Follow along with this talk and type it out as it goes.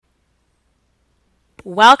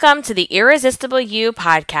Welcome to the Irresistible You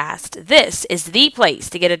podcast. This is the place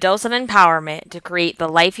to get a dose of empowerment to create the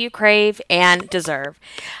life you crave and deserve.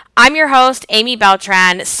 I'm your host, Amy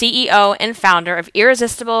Beltran, CEO and founder of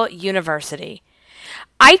Irresistible University.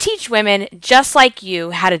 I teach women just like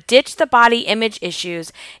you how to ditch the body image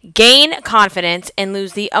issues, gain confidence, and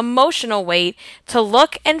lose the emotional weight to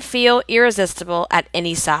look and feel irresistible at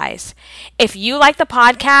any size. If you like the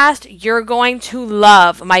podcast, you're going to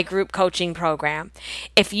love my group coaching program.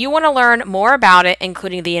 If you want to learn more about it,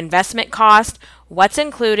 including the investment cost, what's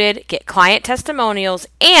included, get client testimonials,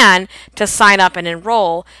 and to sign up and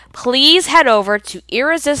enroll, please head over to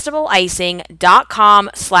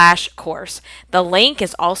irresistibleicing.com/course. The link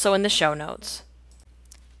is also in the show notes.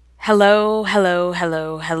 Hello,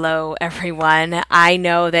 everyone. I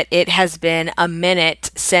know that it has been a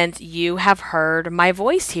minute since you have heard my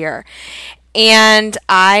voice here, and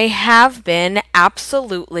I have been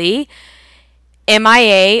absolutely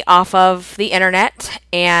MIA off of the internet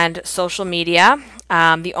and social media.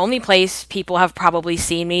 The only place people have probably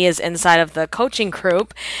seen me is inside of the coaching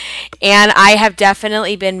group, and I have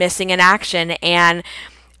definitely been missing in action. And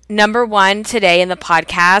number one, today in the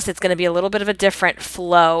podcast, it's going to be a little bit of a different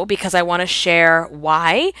flow because I want to share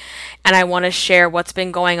why, and I want to share what's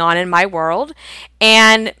been going on in my world.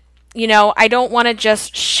 And I don't want to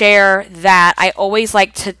just share that. I always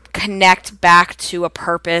like to connect back to a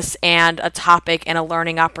purpose and a topic and a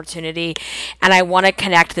learning opportunity. And I want to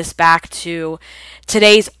connect this back to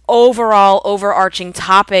today's overall overarching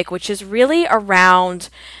topic, which is really around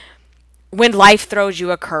when life throws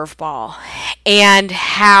you a curveball and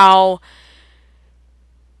how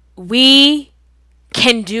we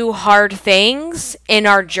can do hard things in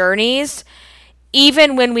our journeys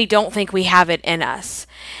even when we don't think we have it in us.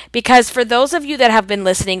 Because for those of you that have been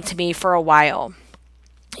listening to me for a while,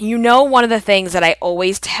 one of the things that I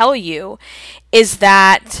always tell you is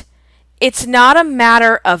that it's not a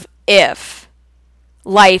matter of if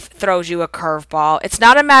life throws you a curveball. It's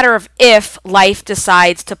not a matter of if life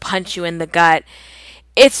decides to punch you in the gut.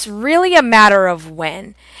 It's really a matter of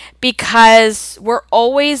when, because we're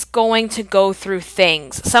always going to go through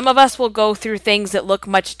things. Some of us will go through things that look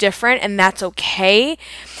much different, and that's okay.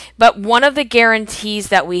 But one of the guarantees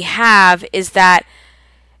that we have is that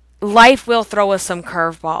life will throw us some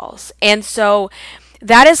curveballs. And so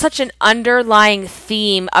that is such an underlying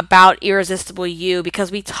theme about Irresistible You,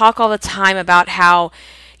 because we talk all the time about how,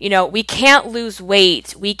 we can't lose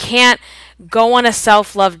weight. We can't go on a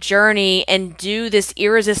self-love journey and do this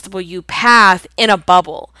Irresistible You path in a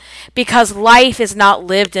bubble, because life is not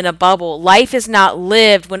lived in a bubble. Life is not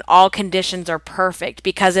lived when all conditions are perfect,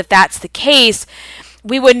 because if that's the case,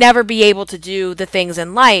 we would never be able to do the things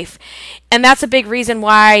in life. And that's a big reason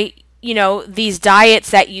why these diets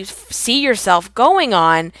that you see yourself going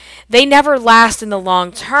on, they never last in the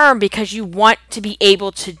long term, because you want to be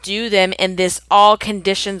able to do them in this all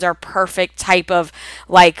conditions are perfect type of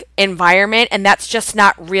environment, and that's just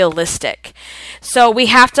not realistic. So we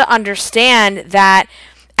have to understand that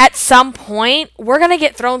at some point we're going to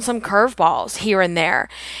get thrown some curveballs here and there.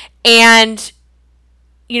 And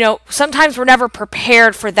sometimes we're never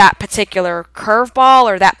prepared for that particular curveball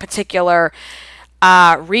or that particular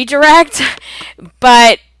redirect,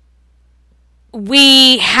 but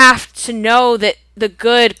we have to know that the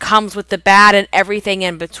good comes with the bad and everything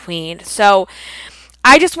in between. So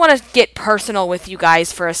I just want to get personal with you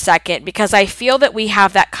guys for a second, because I feel that we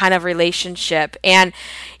have that kind of relationship, and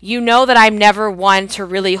that I'm never one to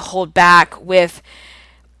really hold back with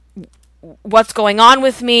what's going on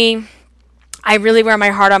with me. I really wear my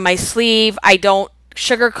heart on my sleeve. I don't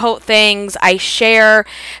sugarcoat things. I share,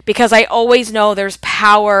 because I always know there's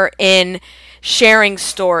power in sharing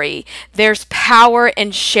story. There's power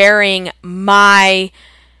in sharing my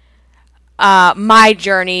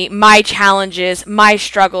journey, my challenges, my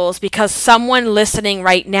struggles, because someone listening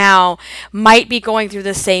right now might be going through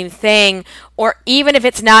the same thing, or even if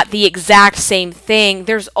it's not the exact same thing,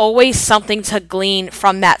 there's always something to glean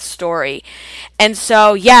from that story. And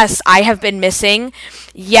so, yes, I have been missing.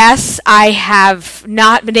 Yes, I have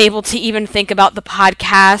not been able to even think about the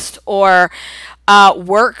podcast or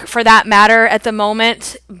work for that matter at the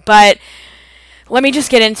moment, but let me just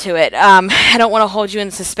get into it. I don't want to hold you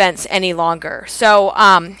in suspense any longer. So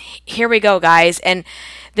here we go, guys. And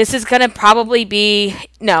this is going to probably be,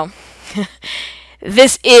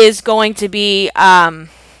 this is going to be an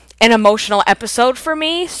emotional episode for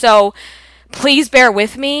me. So please bear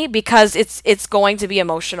with me, because it's going to be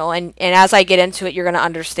emotional. And as I get into it, you're going to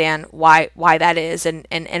understand why that is and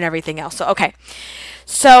everything else. So, okay.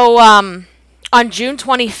 So on June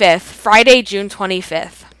 25th, Friday, June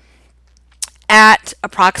 25th, at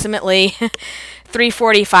approximately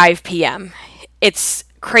 3:45 p.m. It's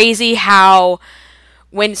crazy how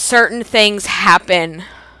when certain things happen,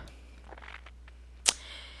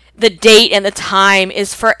 the date and the time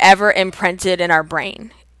is forever imprinted in our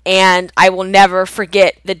brain. And I will never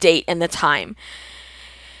forget the date and the time.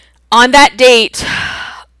 On that date,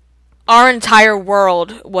 our entire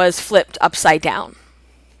world was flipped upside down.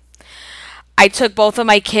 I took both of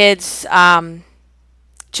my kids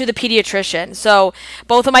to the pediatrician. So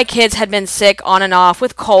both of my kids had been sick on and off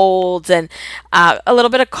with colds and a little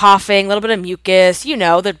bit of coughing, a little bit of mucus,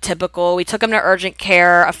 the typical. We took them to urgent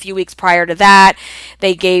care a few weeks prior to that.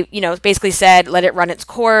 They gave, basically said, let it run its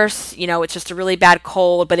course. It's just a really bad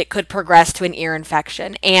cold, but it could progress to an ear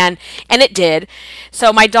infection. And it did.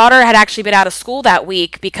 So my daughter had actually been out of school that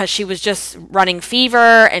week because she was just running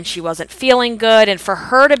fever and she wasn't feeling good. And for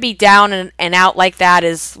her to be down and out like that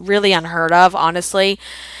is really unheard of, honestly.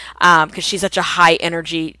 Because she's such a high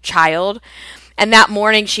energy child. And that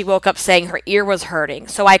morning she woke up saying her ear was hurting.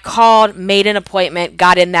 So I called, made an appointment,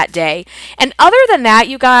 got in that day. And other than that,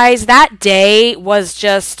 you guys, that day was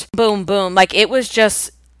just boom, boom. Like it was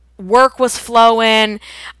just work was flowing.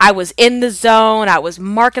 I was in the zone. I was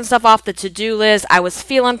marking stuff off the to-do list. I was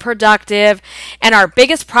feeling productive. And our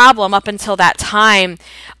biggest problem up until that time,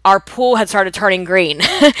 our pool had started turning green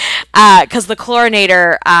because the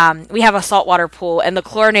chlorinator, we have a saltwater pool, and the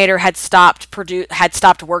chlorinator had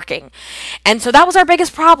stopped working. And so that was our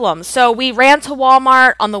biggest problem. So we ran to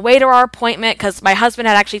Walmart on the way to our appointment because my husband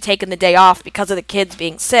had actually taken the day off because of the kids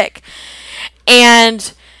being sick.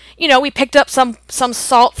 And we picked up some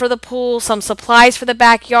salt for the pool, some supplies for the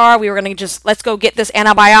backyard. We were going to let's go get this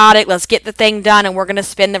antibiotic. Let's get the thing done. And we're going to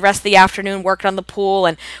spend the rest of the afternoon working on the pool.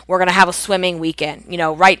 And we're going to have a swimming weekend.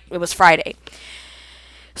 It was Friday.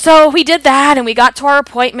 So we did that and we got to our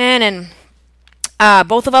appointment and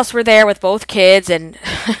both of us were there with both kids. And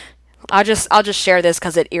I'll just share this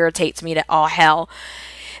because it irritates me to all hell.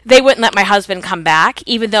 They wouldn't let my husband come back,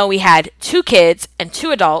 even though we had 2 kids and 2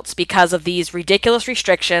 adults because of these ridiculous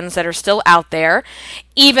restrictions that are still out there,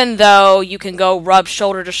 even though you can go rub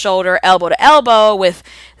shoulder to shoulder, elbow to elbow with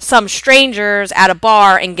some strangers at a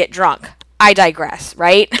bar and get drunk. I digress,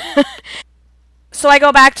 right? So I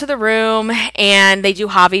go back to the room and they do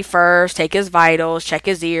Javi first, take his vitals, check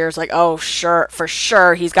his ears, like, oh, sure, for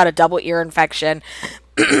sure, he's got a double ear infection.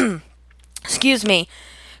 Excuse me.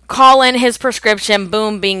 Call in his prescription,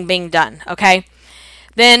 boom, bing, bing, done, okay?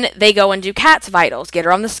 Then they go and do Kat's vitals, get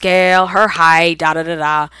her on the scale, her height,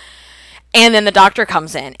 da-da-da-da. And then the doctor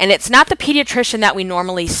comes in. And it's not the pediatrician that we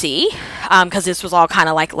normally see, because this was all kind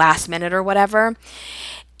of like last minute or whatever.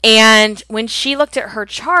 And when she looked at her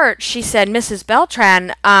chart, she said, Mrs.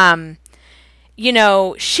 Beltran,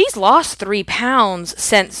 she's lost 3 pounds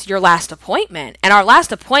since your last appointment. And our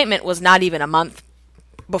last appointment was not even a month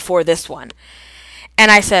before this one. And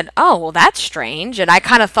I said, oh, well, that's strange. And I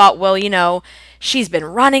kind of thought, well, she's been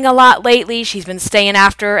running a lot lately. She's been staying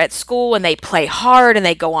after at school and they play hard and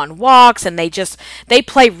they go on walks and they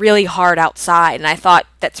play really hard outside. And I thought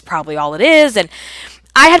that's probably all it is. And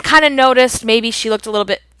I had kind of noticed maybe she looked a little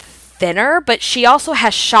bit thinner, but she also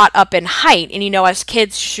has shot up in height. And, as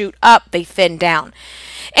kids shoot up, they thin down.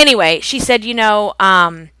 Anyway, she said,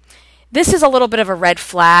 this is a little bit of a red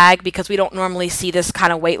flag because we don't normally see this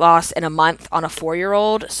kind of weight loss in a month on a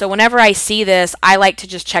 4-year-old. So whenever I see this, I like to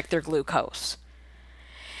just check their glucose.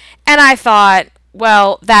 And I thought,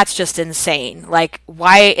 well, that's just insane. Like,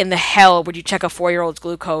 why in the hell would you check a 4-year-old's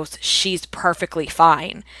glucose? She's perfectly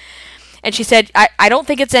fine. And she said, I don't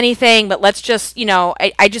think it's anything, but let's just,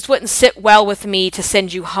 I just wouldn't sit well with me to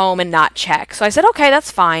send you home and not check. So I said, okay,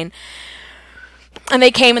 that's fine. And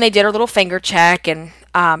they came and they did her little finger check, and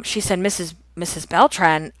she said, Mrs.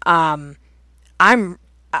 Beltran, I'm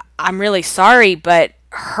really sorry, but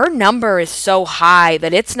her number is so high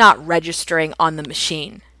that it's not registering on the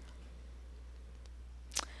machine.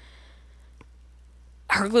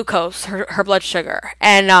 Her glucose, her blood sugar.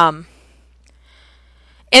 And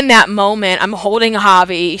in that moment, I'm holding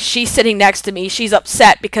Javi. She's sitting next to me. She's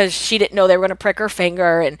upset because she didn't know they were going to prick her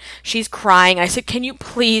finger, and she's crying. I said, can you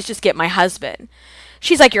please just get my husband?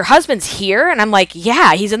 She's like, your husband's here? And I'm like,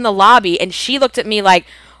 yeah, he's in the lobby. And she looked at me like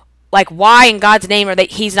why in God's name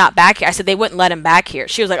he's not back here? I said, they wouldn't let him back here.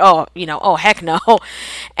 She was like, oh, heck no.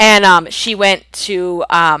 And she went to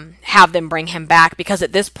have them bring him back because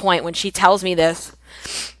at this point, when she tells me this,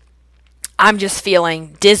 I'm just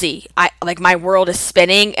feeling dizzy. My world is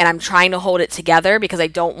spinning and I'm trying to hold it together because I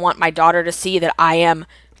don't want my daughter to see that I am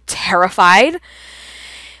terrified.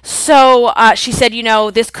 So she said,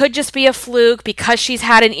 this could just be a fluke because she's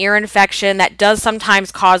had an ear infection that does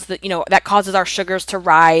sometimes cause that causes our sugars to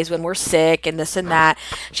rise when we're sick and this and that.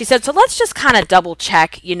 She said, so let's just kind of double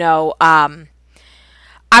check,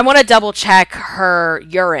 I want to double check her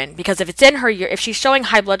urine because if it's in her if she's showing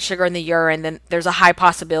high blood sugar in the urine, then there's a high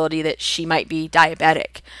possibility that she might be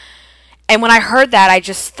diabetic. And when I heard that, I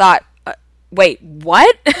just thought, wait,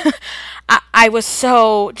 what? I was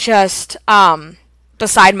so just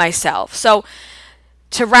beside myself. So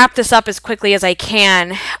to wrap this up as quickly as I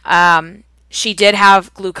can, she did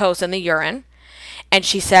have glucose in the urine, and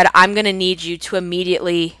she said, I'm going to need you to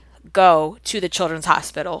immediately go to the Children's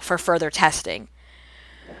Hospital for further testing.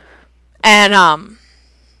 And,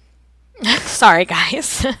 sorry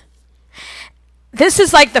guys. This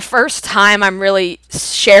is like the first time I'm really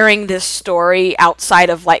sharing this story outside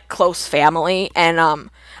of like close family. And,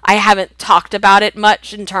 I haven't talked about it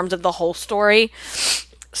much in terms of the whole story.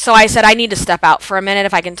 So I said, I need to step out for a minute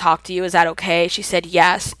if I can talk to you. Is that okay? She said,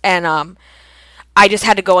 yes. And, I just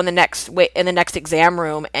had to go in the next exam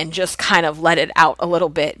room and just kind of let it out a little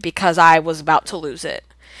bit because I was about to lose it.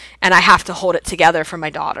 And I have to hold it together for my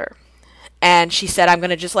daughter. And she said, I'm going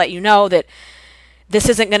to just let you know that this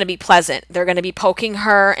isn't going to be pleasant. They're going to be poking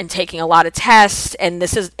her and taking a lot of tests. And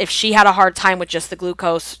if she had a hard time with just the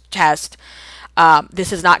glucose test,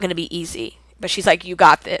 this is not going to be easy. But she's like, you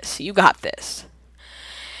got this. You got this.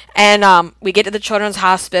 And we get to the Children's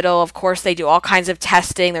Hospital. Of course, they do all kinds of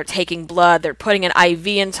testing. They're taking blood. They're putting an IV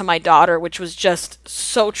into my daughter, which was just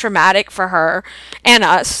so traumatic for her and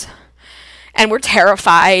us. And we're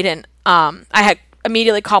terrified. And I had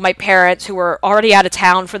immediately called my parents who were already out of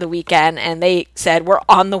town for the weekend, and they said, we're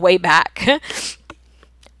on the way back.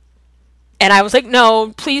 And I was like,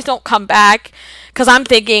 no, please don't come back. Because I'm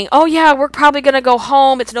thinking, oh yeah, we're probably going to go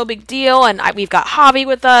home. It's no big deal. And we've got Javi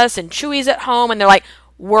with us and Chewy's at home. And they're like,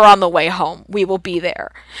 we're on the way home. We will be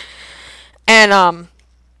there. And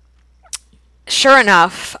sure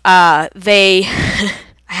enough, they, I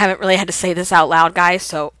haven't really had to say this out loud, guys,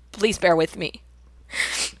 so please bear with me.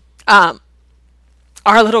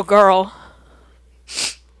 Our little girl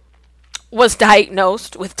was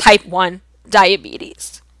diagnosed with type 1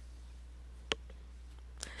 diabetes.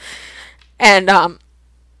 And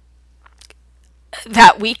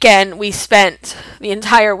that weekend, we spent the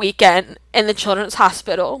entire weekend in the Children's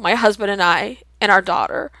Hospital, my husband and I, and our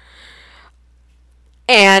daughter.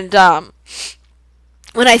 And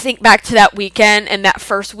when I think back to that weekend and that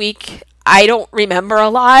first week, I don't remember a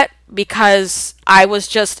lot because I was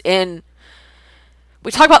just in... We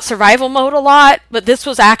talk about survival mode a lot, but this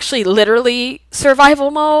was actually literally survival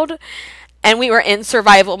mode. And we were in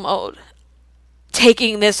survival mode,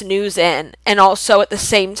 taking this news in, and also at the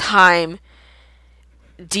same time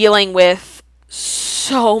dealing with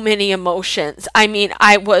so many emotions. I mean,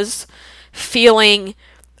 I was feeling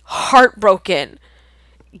heartbroken,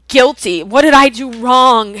 guilty. What did I do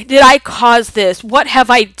wrong? Did I cause this? What have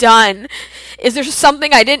I done? Is there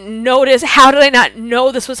something I didn't notice? How did I not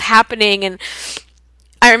know this was happening? And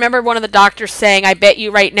I remember one of the doctors saying, I bet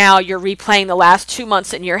you right now you're replaying the last 2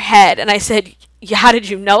 months in your head. And I said, yeah, how did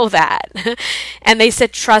you know that? And they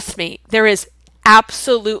said, trust me, there is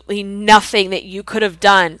absolutely nothing that you could have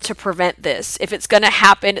done to prevent this. If it's going to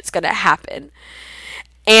happen, it's going to happen.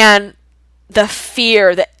 And the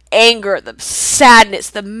fear, the anger, the sadness,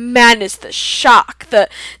 the madness, the shock, the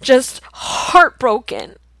just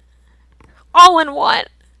heartbroken, all in one.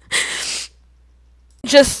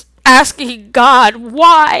 Just asking God,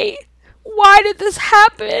 why? Why did this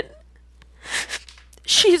happen?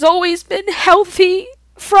 She's always been healthy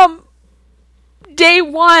from day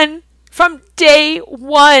one. From day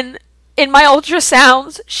one in my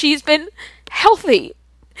ultrasounds, she's been healthy.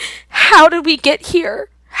 How did we get here?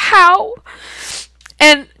 How?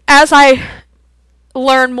 And as I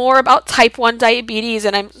learn more about type 1 diabetes,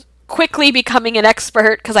 and I'm quickly becoming an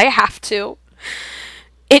expert because I have to,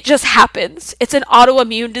 it just happens. It's an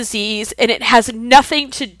autoimmune disease, and it has nothing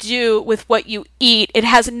to do with what you eat. It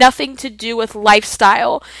has nothing to do with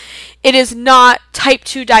lifestyle. It is not type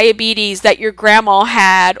 2 diabetes that your grandma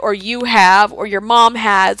had, or you have, or your mom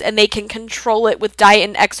has, and they can control it with diet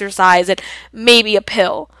and exercise and maybe a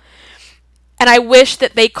pill. And I wish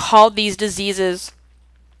that they called these diseases,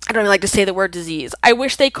 I don't even like to say the word disease, I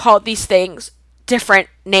wish they called these things different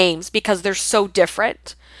names because they're so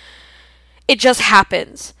different. It just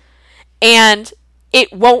happens. And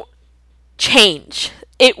it won't change.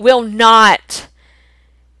 It will not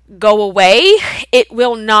go away. It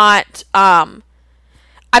will not, I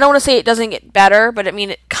don't want to say it doesn't get better, but I mean,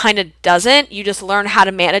 it kind of doesn't. You just learn how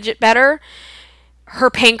to manage it better. Her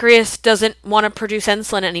pancreas doesn't want to produce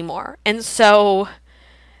insulin anymore. And so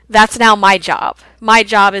That's now my job. My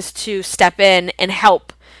job is to step in and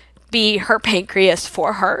help be her pancreas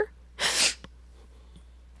for her.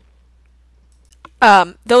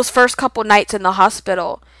 Those first couple nights in the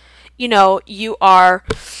hospital, you are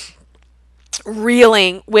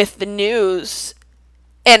reeling with the news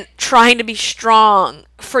and trying to be strong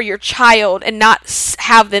for your child and not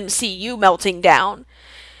have them see you melting down.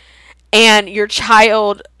 And your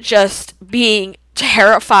child just being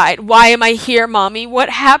terrified. Why am I here, Mommy? What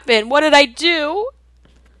happened? What did I do?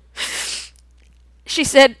 She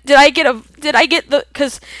said,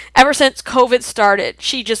 because ever since COVID started,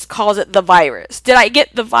 she just calls it the virus. Did I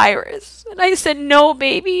get the virus? And I said, no,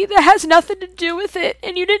 baby, that has nothing to do with it.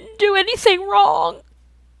 And you didn't do anything wrong.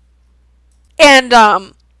 And,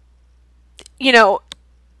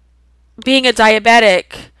 being a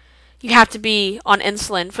diabetic, you have to be on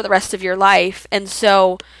insulin for the rest of your life. And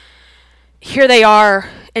so here they are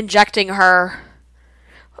injecting her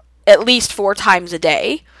at least 4 times a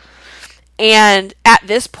day. And at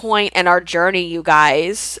this point in our journey, you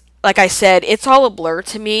guys, like I said, it's all a blur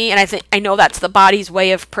to me. And I know that's the body's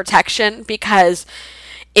way of protection because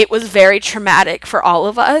it was very traumatic for all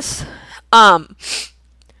of us.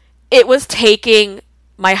 It was taking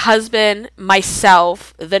my husband,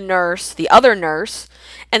 myself, the nurse, the other nurse,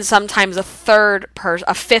 and sometimes a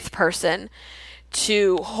fifth person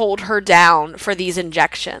to hold her down for these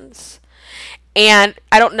injections. And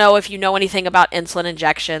I don't know if you know anything about insulin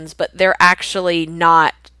injections, but they're actually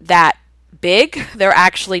not that big. They're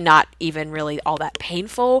actually not even really all that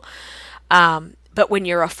painful. But when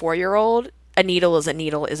you're a 4-year-old, a needle is a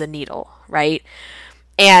needle is a needle, right?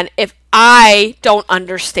 And if I don't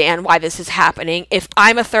understand why this is happening, if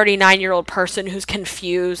I'm a 39-year-old person who's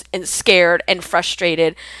confused and scared and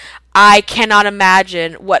frustrated, I cannot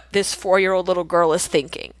imagine what this 4-year-old little girl is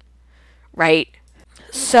thinking, right?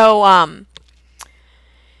 So,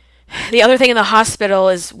 the other thing in the hospital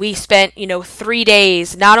is we spent, 3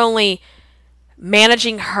 days not only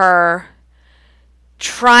managing her,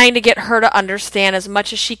 trying to get her to understand as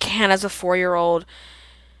much as she can as a 4-year-old,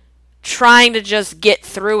 trying to just get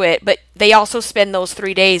through it, but they also spend those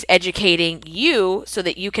 3 days educating you so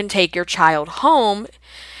that you can take your child home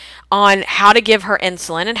on how to give her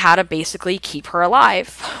insulin and how to basically keep her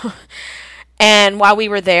alive. And while we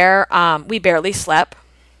were there, we barely slept.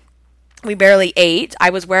 We barely ate.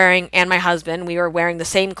 And my husband, we were wearing the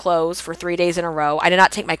same clothes for 3 days in a row. I did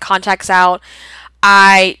not take my contacts out.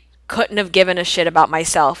 I couldn't have given a shit about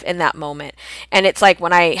myself in that moment. And it's like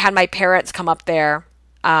when I had my parents come up there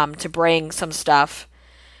to bring some stuff,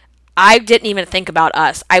 I didn't even think about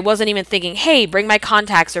us. I wasn't even thinking, hey, bring my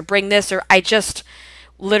contacts or bring this, or I just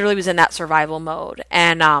literally was in that survival mode.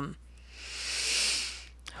 And,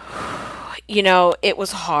 it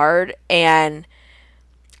was hard. And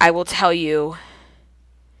I will tell you,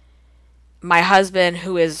 my husband,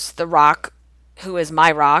 who is the rock, who is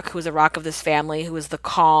my rock, who is the rock of this family, who is the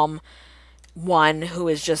calm one, who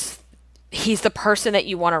is just, he's the person that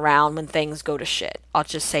you want around when things go to shit. I'll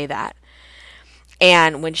just say that.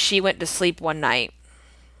 And when she went to sleep one night,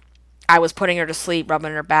 I was putting her to sleep,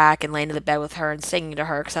 rubbing her back and laying in the bed with her and singing to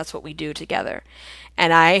her because that's what we do together.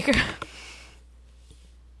 And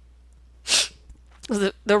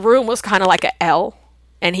the room was kind of like an L,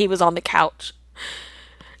 and he was on the couch.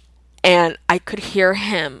 And I could hear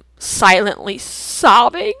him silently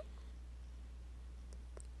sobbing.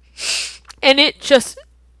 And it just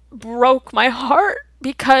broke my heart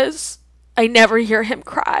because I never hear him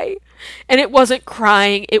cry. And it wasn't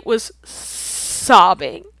crying, it was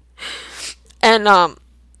sobbing. And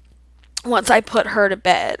once I put her to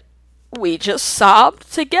bed, we just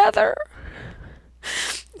sobbed together.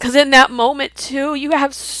 Because in that moment, too, you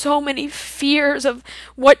have so many fears of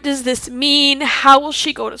what does this mean? How will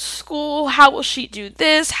she go to school? How will she do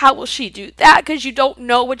this? How will she do that? Because you don't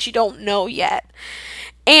know what you don't know yet.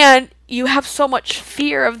 And you have so much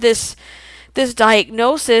fear of this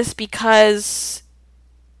diagnosis because,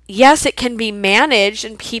 yes, it can be managed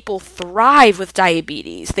and people thrive with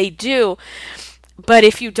diabetes. They do. But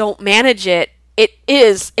if you don't manage it, it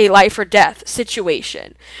is a life or death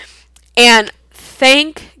situation. And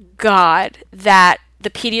thank God that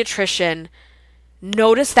the pediatrician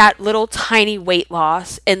noticed that little tiny weight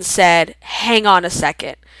loss and said, hang on a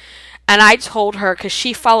second. And I told her, because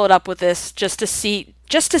she followed up with this just to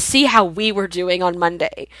see how we were doing on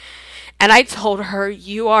Monday. And I told her,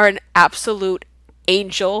 you are an absolute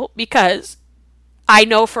angel because I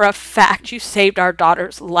know for a fact you saved our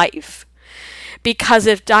daughter's life. Because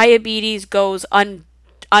if diabetes goes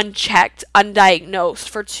unchecked, undiagnosed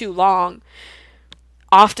for too long,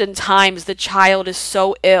 oftentimes the child is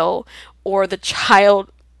so ill or the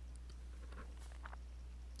child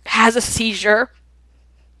has a seizure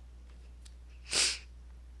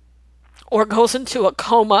or goes into a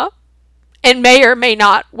coma and may or may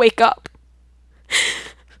not wake up.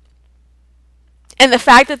 And the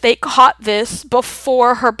fact that they caught this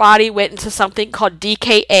before her body went into something called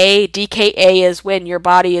DKA. DKA is when your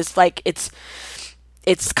body is like, it's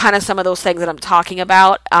kind of some of those things that I'm talking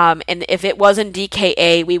about. And if it wasn't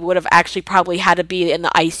DKA, we would have actually probably had to be in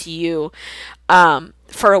the ICU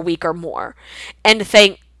for a week or more. And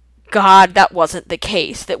thank God that wasn't the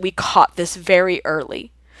case, that we caught this very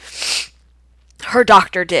early. Her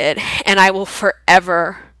doctor did, and I will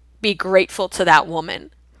forever be grateful to that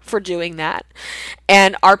woman for doing that.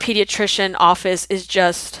 And our pediatrician office is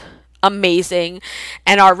just amazing.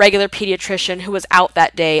 And our regular pediatrician who was out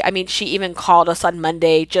that day, I mean, she even called us on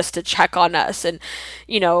Monday just to check on us and,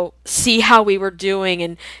 see how we were doing.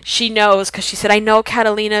 And she knows, because she said, I know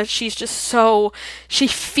Catalina, she's just she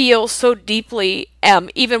feels so deeply.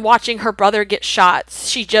 Even watching her brother get shot,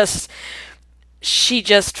 she just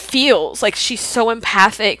feels like she's so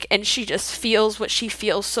empathic, and she just feels what she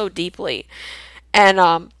feels so deeply.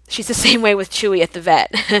 And she's the same way with Chewy at the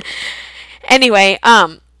vet. Anyway,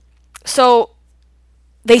 so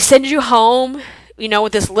they send you home,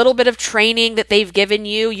 with this little bit of training that they've given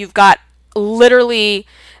you. You've got literally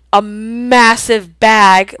a massive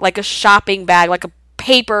bag, like a shopping bag, like a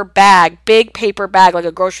paper bag, big paper bag, like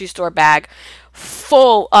a grocery store bag,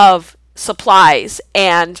 full of supplies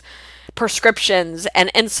and prescriptions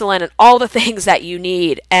and insulin and all the things that you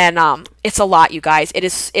need. And it's a lot, you guys. It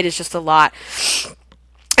is just a lot.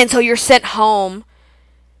 And so you're sent home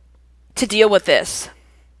to deal with this.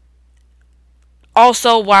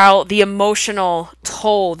 Also, while the emotional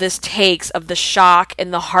toll this takes of the shock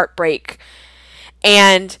and the heartbreak,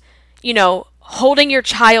 and holding your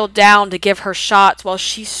child down to give her shots while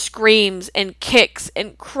she screams and kicks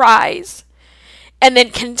and cries and then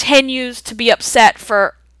continues to be upset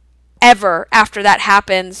forever after that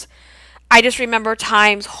happens. I just remember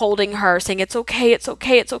times holding her saying, it's okay, it's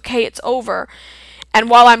okay, it's okay, it's over. And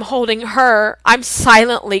while I'm holding her, I'm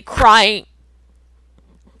silently crying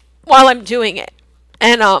while I'm doing it.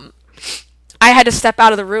 And I had to step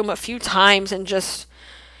out of the room a few times and just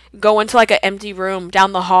go into like an empty room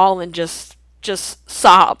down the hall and just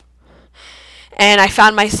sob. And I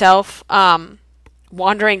found myself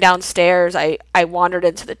wandering downstairs. I wandered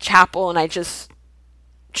into the chapel, and I just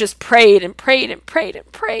prayed and prayed and prayed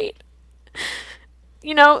and prayed.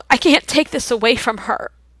 I can't take this away from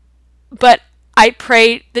her, but I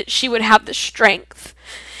prayed that she would have the strength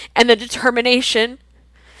and the determination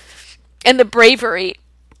and the bravery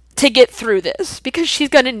to get through this, because she's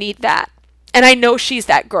going to need that. And I know she's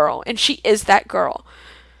that girl, and she is that girl.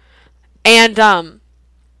 And,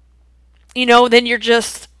 then you're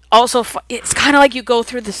just also, it's kind of like you go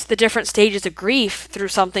through the different stages of grief through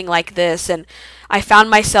something like this. And I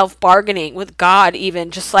found myself bargaining with God,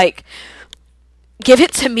 even just like, give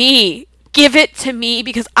it to me. Give it to me,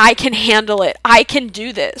 because I can handle it. I can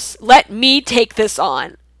do this. Let me take this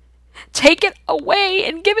on. Take it away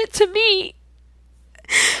and give it to me.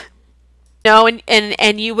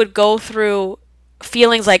 And you would go through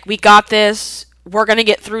feelings like, we got this. We're going to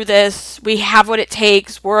get through this. We have what it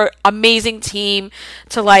takes. We're an amazing team.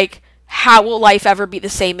 To like, how will life ever be the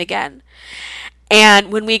same again?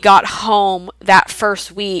 And when we got home that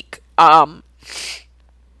first week,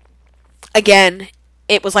 again,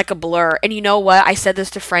 it was like a blur. And you know what? I said this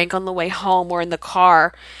to Frank on the way home. We're in the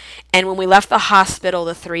car. And when we left the hospital,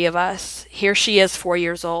 the three of us, here she is, 4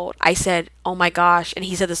 years old. I said, oh my gosh. And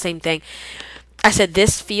he said the same thing. I said,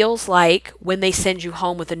 this feels like when they send you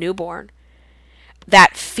home with a newborn.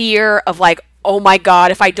 That fear of like, oh my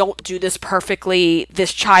God, if I don't do this perfectly,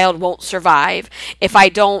 this child won't survive. If I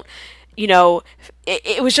don't,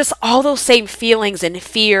 it was just all those same feelings and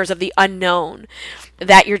fears of the unknown,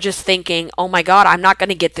 that you're just thinking, oh my God, I'm not going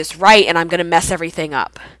to get this right, and I'm going to mess everything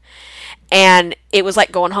up. And it was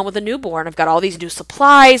like going home with a newborn. I've got all these new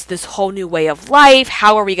supplies, this whole new way of life.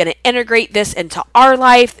 How are we going to integrate this into our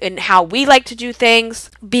life and how we like to do things?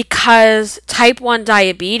 Because type 1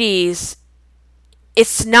 diabetes,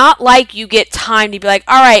 it's not like you get time to be like,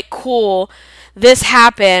 all right, cool, this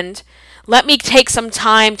happened. Let me take some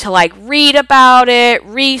time to like read about it,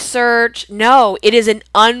 research. No, it is an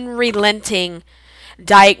unrelenting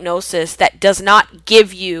diagnosis that does not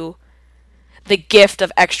give you the gift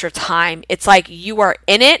of extra time. It's like you are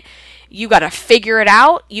in it. You got to figure it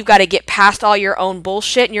out. You got to get past all your own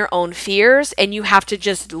bullshit and your own fears, and you have to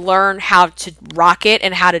just learn how to rock it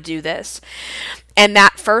and how to do this. And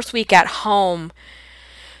that first week at home,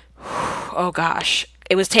 oh gosh,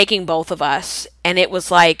 it was taking both of us, and it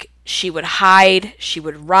was like she would hide, she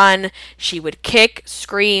would run, she would kick,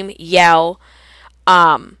 scream, yell.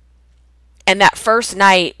 And that first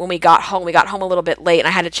night when we got home a little bit late, and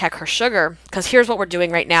I had to check her sugar, because here's what we're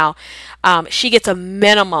doing right now. She gets a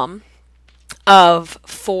minimum of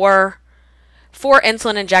four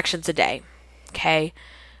insulin injections a day. Okay.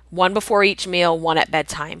 One before each meal, one at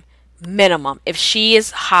bedtime. Minimum. If she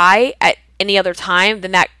is high at any other time,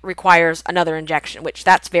 then that requires another injection, which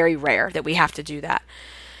that's very rare that we have to do that.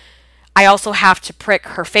 I also have to prick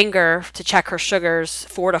her finger to check her sugars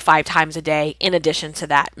 4 to 5 times a day in addition to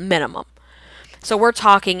that minimum. So we're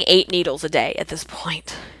talking 8 needles a day at this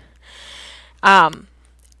point.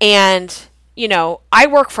 And, you know, I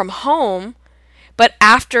work from home, but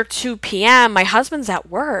after 2 p.m., my husband's at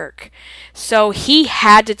work. So he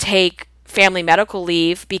had to take family medical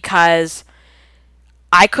leave because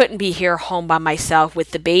I couldn't be here home by myself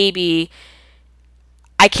with the baby.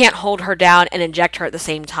 I can't hold her down and inject her at the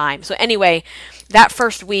same time. So anyway, that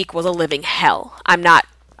first week was a living hell. I'm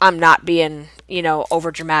not being, you know,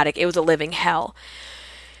 over dramatic. It was a living hell.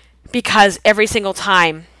 Because every single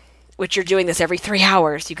time, which you're doing this every 3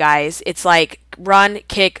 hours, you guys, it's like run,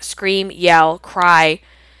 kick, scream, yell, cry.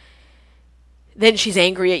 Then she's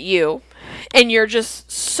angry at you. And you're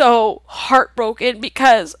just so heartbroken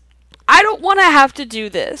because I don't want to have to do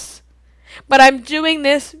this. But I'm doing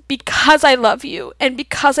this because I love you and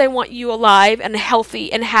because I want you alive and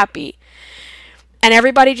healthy and happy. And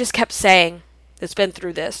everybody just kept saying, that's been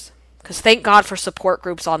through this, because thank God for support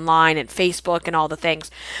groups online and Facebook and all the things.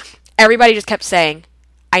 Everybody just kept saying,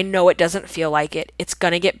 I know it doesn't feel like it. It's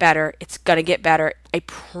going to get better. It's going to get better. I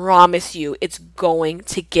promise you it's going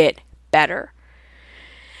to get better.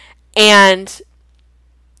 And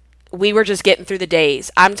we were just getting through the days.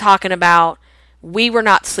 I'm talking about we were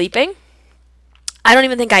not sleeping. I don't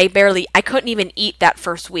even think I couldn't even eat that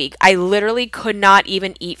first week. I literally could not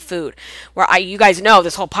even eat food. You guys know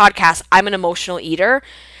this whole podcast, I'm an emotional eater.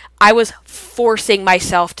 I was forcing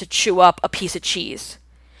myself to chew up a piece of cheese.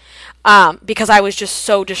 Because I was just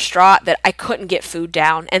so distraught that I couldn't get food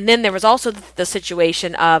down. And then there was also the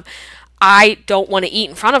situation of I don't want to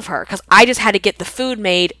eat in front of her because I just had to get the food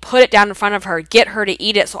made, put it down in front of her, get her to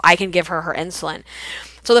eat it so I can give her her insulin.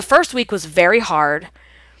 So the first week was very hard.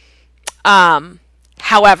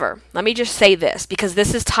 However, let me just say this, because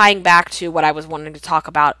this is tying back to what I was wanting to talk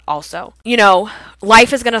about also. You know,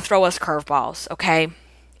 life is going to throw us curveballs, okay?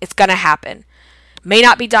 It's going to happen. May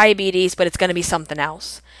not be diabetes, but it's going to be something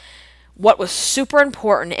else. What was super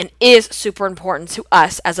important and is super important to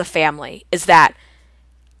us as a family is that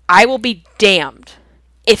I will be damned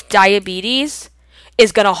if diabetes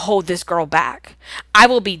is going to hold this girl back. I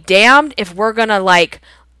will be damned if we're going to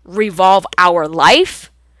revolve our life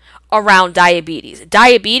around diabetes.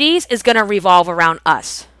 Diabetes is going to revolve around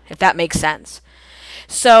us, if that makes sense.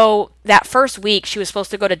 So that first week, she was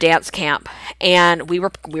supposed to go to dance camp, and we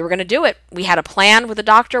were going to do it. We had a plan with the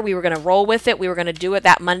doctor. We were going to roll with it. We were going to do it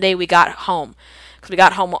that Monday we got home, because we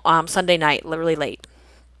got home Sunday night, literally late.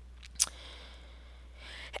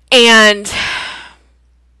 And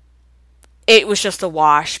it was just a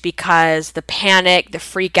wash because the panic, the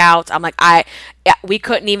freak out. I'm like, we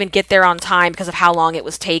couldn't even get there on time because of how long it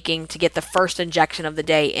was taking to get the first injection of the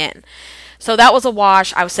day in. So that was a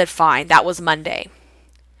wash. I said, fine. That was Monday.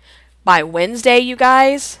 By Wednesday, you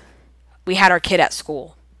guys, we had our kid at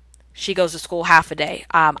school. She goes to school half a day.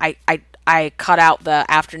 I cut out the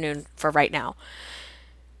afternoon for right now.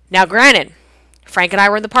 Now, granted, Frank and I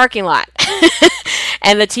were in the parking lot.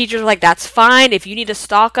 And the teachers were like, that's fine. If you need to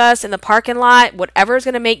stalk us in the parking lot, whatever is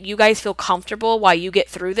going to make you guys feel comfortable while you get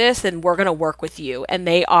through this, then we're going to work with you. And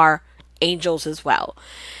they are angels as well.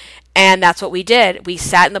 And that's what we did. We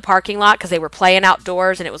sat in the parking lot because they were playing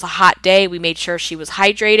outdoors and it was a hot day. We made sure she was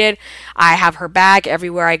hydrated. I have her bag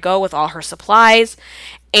everywhere I go with all her supplies.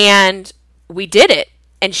 And we did it.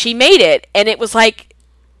 And she made it. And it was like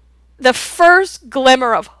the first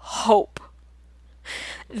glimmer of hope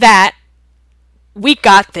that we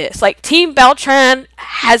got this. Like, Team Beltran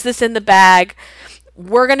has this in the bag.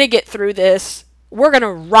 We're going to get through this. We're going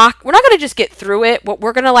to rock. We're not going to just get through it, but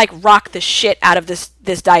we're going to rock the shit out of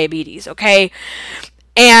this diabetes, okay?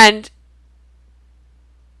 And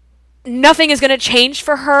nothing is going to change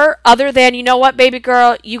for her other than, you know what, baby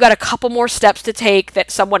girl, you got a couple more steps to take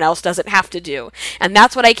that someone else doesn't have to do. And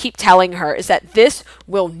that's what I keep telling her, is that this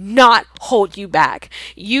will not hold you back.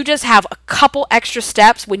 You just have a couple extra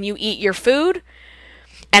steps when you eat your food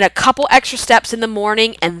and a couple extra steps in the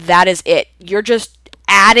morning, and that is it. You're just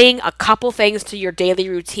adding a couple things to your daily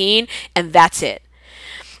routine, and that's it.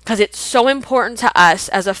 Because it's so important to us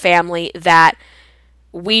as a family that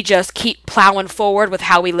we just keep plowing forward with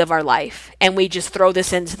how we live our life. And we just throw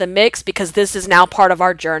this into the mix because this is now part of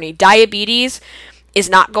our journey. Diabetes is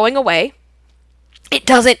not going away. It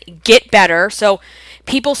doesn't get better. So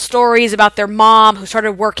people's stories about their mom who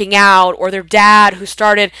started working out or their dad who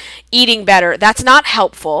started eating better, that's not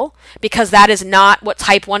helpful because that is not what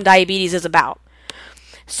type 1 diabetes is about.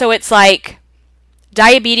 So it's like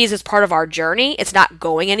diabetes is part of our journey. It's not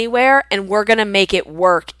going anywhere, and we're going to make it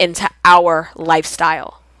work into our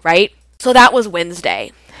lifestyle, right? So that was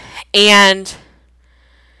Wednesday. And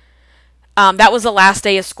that was the last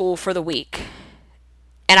day of school for the week.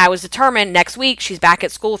 And I was determined next week she's back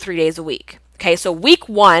at school 3 days a week. Okay, so week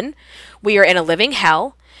 1, we are in a living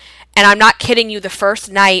hell. And I'm not kidding you, the first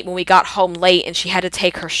night when we got home late and she had to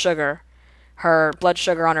take her blood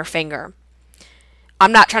sugar on her finger.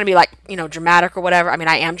 I'm not trying to be like, dramatic or whatever. I mean,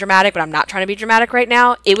 I am dramatic, but I'm not trying to be dramatic right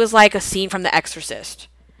now. It was like a scene from The Exorcist.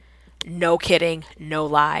 No kidding, no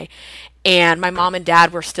lie. And my mom and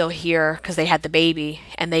dad were still here because they had the baby,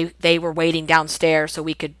 and they were waiting downstairs so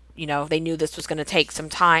we could, they knew this was going to take some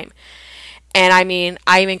time. And I mean,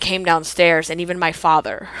 I even came downstairs, and even my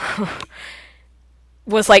father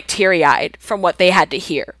was like teary-eyed from what they had to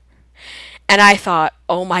hear. And I thought,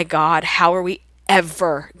 oh my God, how are we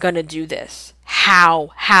ever going to do this?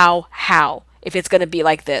 How, if it's going to be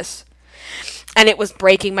like this? And it was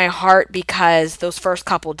breaking my heart because those first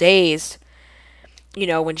couple days,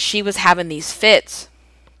 when she was having these fits,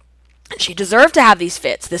 and she deserved to have these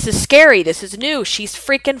fits. This is scary. This is new. She's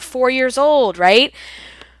freaking 4 years old, right?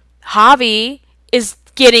 Javi is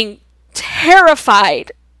getting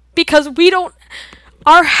terrified because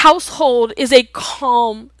our household is a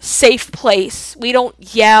calm, safe place. We don't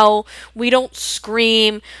yell. We don't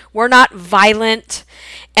scream. We're not violent.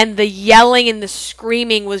 And the yelling and the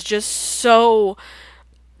screaming was just so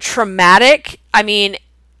traumatic. I mean,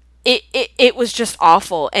 it was just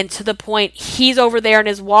awful. And to the point, he's over there in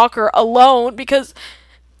his walker alone because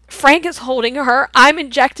Frank is holding her. I'm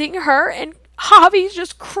injecting her. And Javi's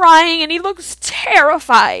just crying and he looks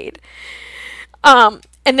terrified. And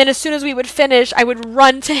then as soon as we would finish, I would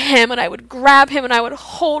run to him and I would grab him and I would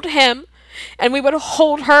hold him and we would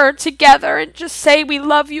hold her together and just say, we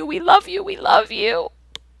love you, we love you, we love you.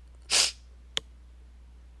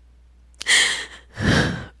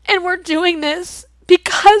 And we're doing this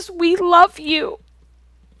because we love you.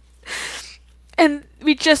 And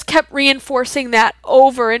we just kept reinforcing that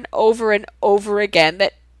over and over and over again,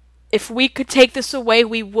 that if we could take this away,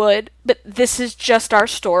 we would. But this is just our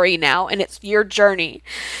story now, and it's your journey.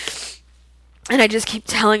 And I just keep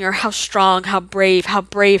telling her how strong, how brave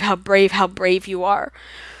you are.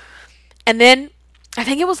 And then, I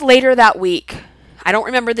think it was later that week. I don't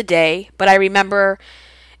remember the day, but I remember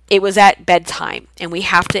it was at bedtime, and we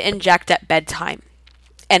have to inject at bedtime.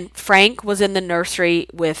 And Frank was in the nursery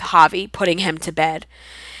with Javi, putting him to bed.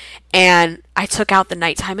 And I took out the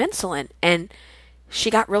nighttime insulin, and she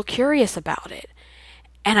got real curious about it.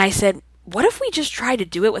 And I said, what if we just try to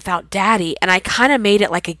do it without Daddy? And I kind of made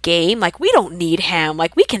it like a game. Like, we don't need him.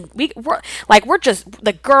 Like, we're just,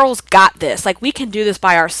 the girls got this. Like, we can do this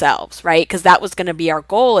by ourselves, right? Because that was going to be our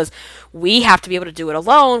goal, is we have to be able to do it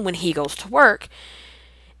alone when he goes to work.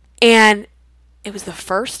 And it was the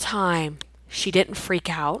first time she didn't freak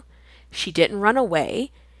out. She didn't run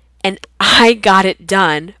away. And I got it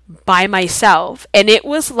done by myself. And it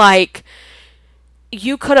was like,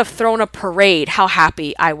 you could have thrown a parade how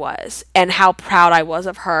happy I was and how proud I was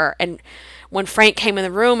of her. And when Frank came in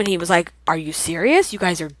the room and he was like, are you serious? You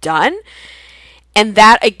guys are done? And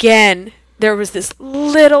that, again, there was this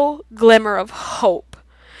little glimmer of hope.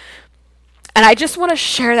 And I just want to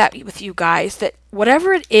share that with you guys, that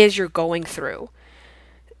whatever it is you're going through,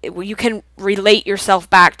 you can relate yourself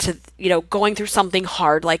back to, going through something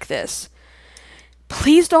hard like this.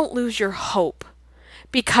 Please don't lose your hope.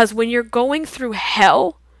 Because when you're going through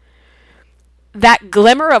hell, that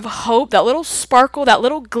glimmer of hope, that little sparkle, that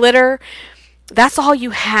little glitter, that's all you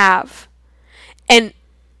have. And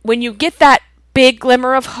when you get that big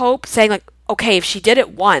glimmer of hope, saying like, okay, if she did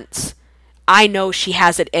it once, I know she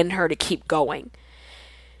has it in her to keep going.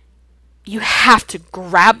 You have to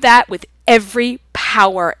grab that with every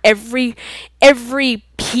power, every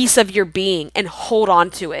piece of your being, and hold on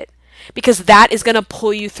to it. Because that is going to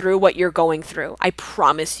pull you through what you're going through. I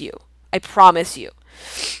promise you. I promise you.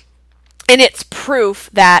 And it's proof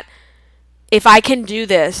that if I can do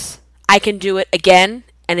this, I can do it again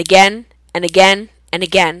and again and again and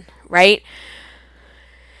again, right?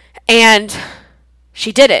 And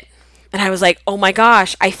she did it. And I was like, oh my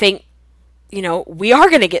gosh, I think, we are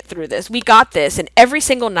going to get through this. We got this. And every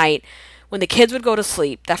single night when the kids would go to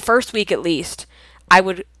sleep, that first week at least, I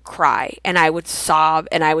would cry and I would sob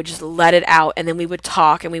and I would just let it out, and then we would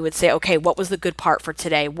talk and we would say, okay, what was the good part for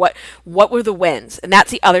today? What were the wins? And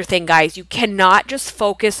that's the other thing, guys. You cannot just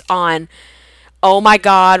focus on, oh my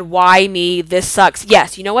God, why me? This sucks.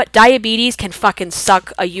 Yes, you know what? Diabetes can fucking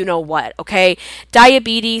suck a you know what, okay?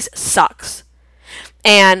 Diabetes sucks.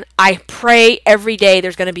 And I pray every day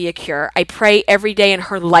there's going to be a cure. I pray every day in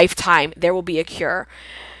her lifetime there will be a cure.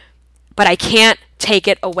 But I can't take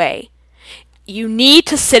it away. You need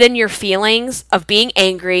to sit in your feelings of being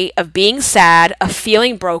angry, of being sad, of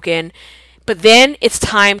feeling broken. But then it's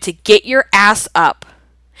time to get your ass up.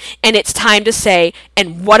 And it's time to say,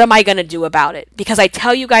 and what am I going to do about it? Because I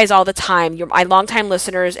tell you guys all the time, my longtime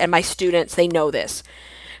listeners and my students, they know this.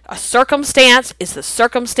 A circumstance is the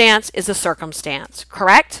circumstance is the circumstance,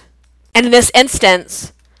 correct? And in this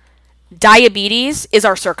instance, diabetes is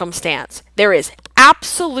our circumstance. There is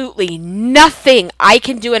absolutely nothing I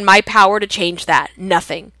can do in my power to change that.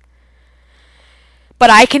 Nothing. But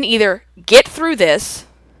I can either get through this,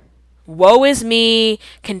 woe is me,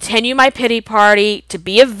 continue my pity party, to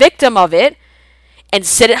be a victim of it, and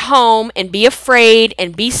sit at home and be afraid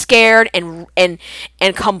and be scared and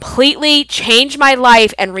completely change my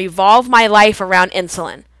life and revolve my life around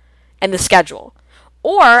insulin and the schedule.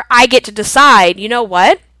 Or I get to decide, you know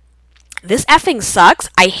what? This effing sucks.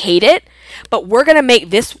 I hate it, but we're going to make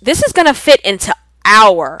this is going to fit into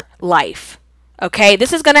our life. Okay,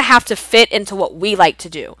 this is going to have to fit into what we like to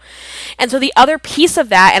do. And so the other piece of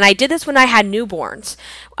that, and I did this when I had newborns,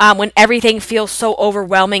 when everything feels so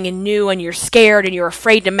overwhelming and new and you're scared and you're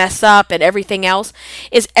afraid to mess up and everything else,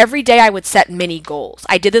 is every day I would set mini goals.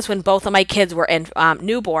 I did this when both of my kids were in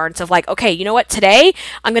newborns of like, okay, you know what, today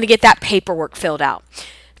I'm going to get that paperwork filled out.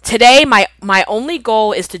 Today, my only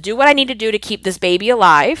goal is to do what I need to do to keep this baby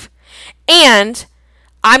alive, and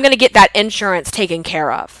I'm going to get that insurance taken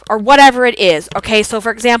care of, or whatever it is. Okay, so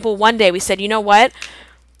for example, one day we said, you know what?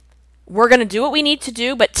 We're going to do what we need to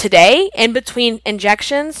do, but today, in between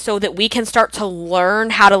injections, so that we can start to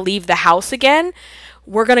learn how to leave the house again,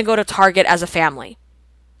 we're going to go to Target as a family.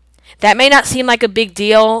 That may not seem like a big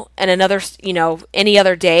deal in another, any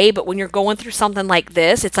other day, but when you're going through something like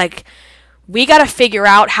this, it's like, we got to figure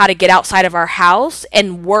out how to get outside of our house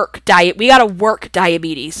and work we got to work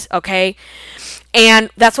diabetes, okay? And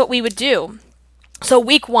that's what we would do. So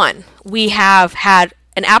week 1, we have had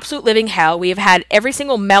an absolute living hell. We have had every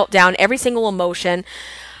single meltdown, every single emotion.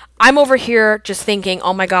 I'm over here just thinking,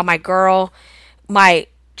 oh my God, my girl, my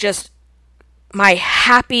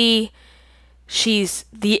happy, she's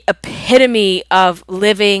the epitome of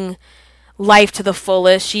living life to the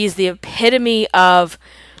fullest. She's the epitome of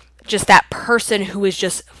just that person who is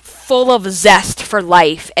just full of zest for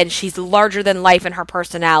life, and she's larger than life in her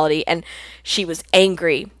personality. And she was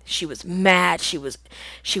angry, she was mad, she was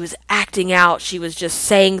acting out, she was just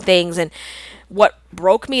saying things. And what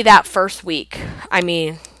broke me that first week, a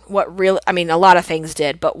lot of things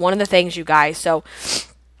did, but one of the things, you guys, so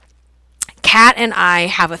Kat and I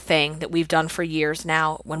have a thing that we've done for years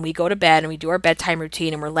now. When we go to bed and we do our bedtime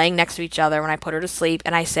routine and we're laying next to each other, when I put her to sleep,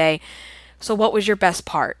 and I say, so what was your best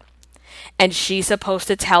part? And she's supposed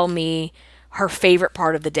to tell me her favorite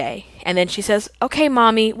part of the day. And then she says, okay,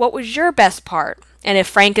 Mommy, what was your best part? And if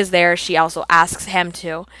Frank is there, she also asks him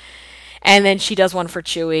to. And then she does one for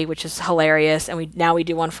Chewy, which is hilarious. And we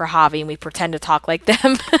do one for Javi, and we pretend to talk like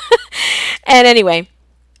them. And anyway,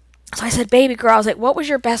 so I said, baby girl, I was like, what was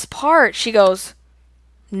your best part? She goes,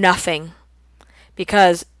 nothing.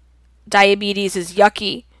 Because diabetes is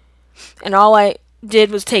yucky. And all I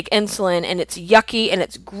did was take insulin, and it's yucky and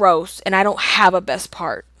it's gross, and I don't have a best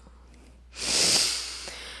part.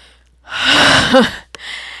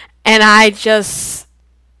 And I just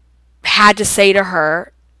had to say to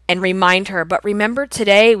her and remind her, but remember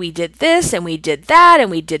today we did this and we did that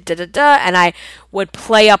and we did da-da-da, and I would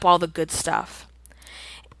play up all the good stuff.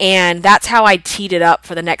 And that's how I teed it up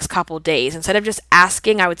for the next couple of days. Instead of just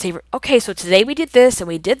asking, I would say, okay, so today we did this and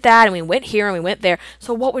we did that and we went here and we went there.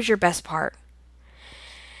 So what was your best part?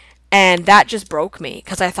 And that just broke me,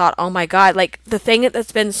 because I thought, oh my God, like the thing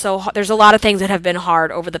that's been so hard, there's a lot of things that have been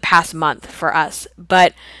hard over the past month for us.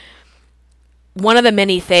 But one of the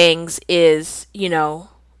many things is,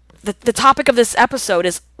 the topic of this episode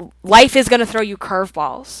is life is going to throw you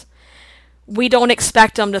curveballs. We don't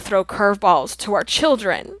expect them to throw curveballs to our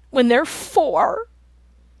children when they're 4.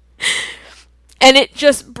 And it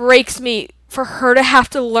just breaks me for her to have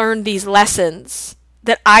to learn these lessons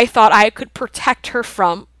that I thought I could protect her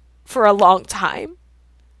from for a long time.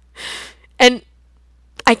 And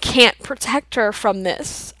I can't protect her from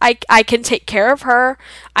this. I can take care of her.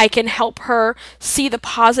 I can help her see the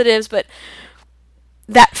positives, but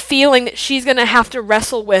that feeling that she's going to have to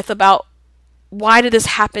wrestle with about why did this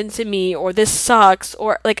happen to me, or this sucks,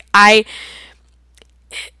 or like I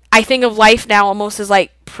think of life now almost as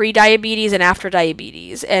like pre-diabetes and after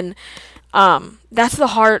diabetes. And that's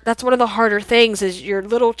one of the harder things, is your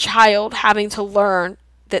little child having to learn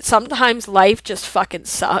that sometimes life just fucking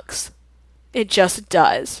sucks. It just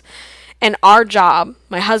does. And our job,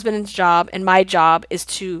 my husband's job and my job, is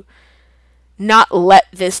to not let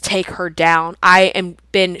this take her down. I am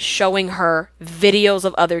been showing her videos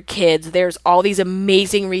of other kids. There's all these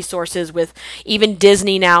amazing resources with, even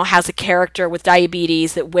Disney now has a character with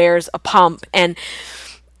diabetes that wears a pump, and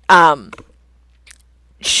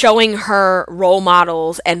showing her role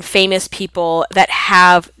models and famous people that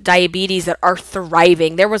have diabetes that are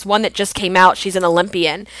thriving. There was one that just came out. She's an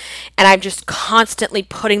Olympian, and I'm just constantly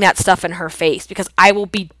putting that stuff in her face, because I will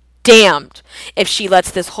be damned if she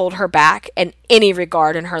lets this hold her back in any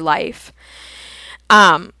regard in her life.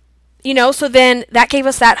 So then that gave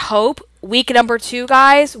us that hope. Week number 2,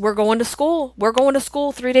 guys, we're going to school. We're going to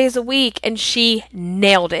school 3 days a week, and she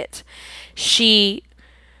nailed it. She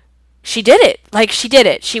did it. Like, she did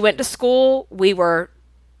it. She went to school. We were,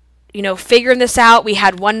 figuring this out. We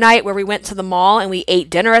had one night where we went to the mall and we ate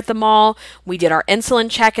dinner at the mall. We did our insulin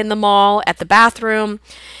check in the mall at the bathroom.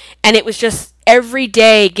 And it was just every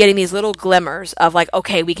day getting these little glimmers of like,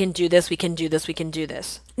 okay, we can do this, we can do this, we can do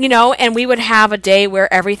this. And we would have a day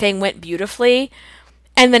where everything went beautifully,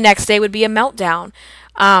 and the next day would be a meltdown.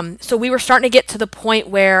 So we were starting to get to the point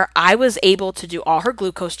where I was able to do all her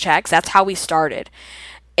glucose checks. That's how we started.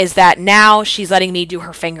 Is that now she's letting me do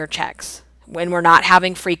her finger checks when we're not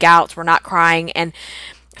having freakouts, we're not crying. And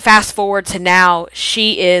fast forward to now,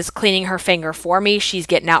 she is cleaning her finger for me. She's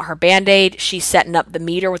getting out her Band-Aid. She's setting up the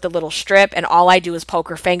meter with the little strip, and all I do is poke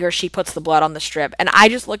her finger. She puts the blood on the strip. And I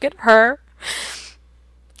just look at her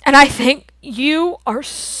and I think, you are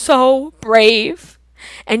so brave,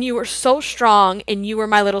 and you are so strong, and you are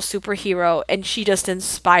my little superhero. And she just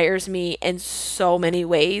inspires me in so many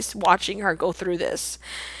ways, watching her go through this,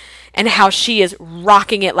 and how she is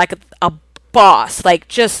rocking it like a boss. Like,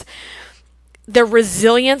 just the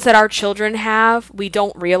resilience that our children have, we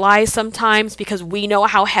don't realize sometimes, because we know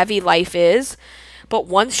how heavy life is. But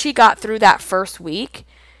once she got through that first week,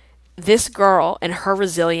 this girl and her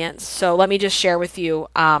resilience. So let me just share with you,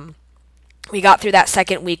 we got through that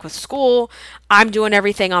second week with school. I'm doing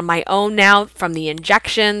everything on my own now, from the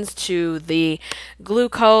injections to the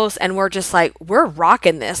glucose. And we're just like, we're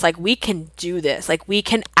rocking this. Like, we can do this. Like, we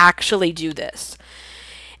can actually do this.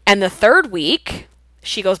 And the third week,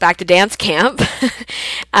 she goes back to dance camp,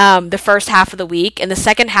 the first half of the week. And the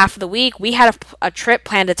second half of the week, we had a trip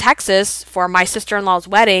planned to Texas for my sister-in-law's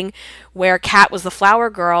wedding, where Kat was the flower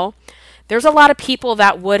girl. There's a lot of people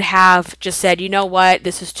that would have just said, you know what,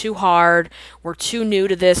 this is too hard. We're too new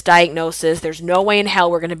to this diagnosis. There's no way in hell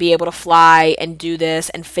we're going to be able to fly and do this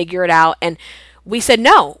and figure it out. And we said,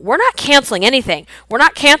 no, we're not canceling anything. We're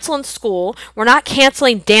not canceling school. We're not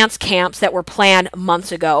canceling dance camps that were planned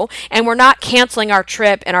months ago. And we're not canceling our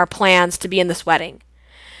trip and our plans to be in this wedding.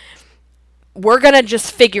 We're going to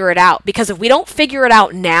just figure it out, because if we don't figure it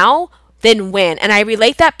out now, then when? And I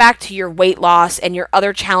relate that back to your weight loss and your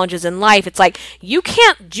other challenges in life. It's like, you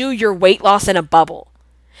can't do your weight loss in a bubble.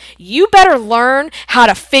 You better learn how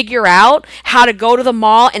to figure out how to go to the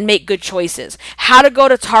mall and make good choices, how to go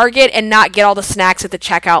to Target and not get all the snacks at the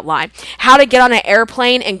checkout line, how to get on an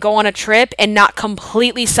airplane and go on a trip and not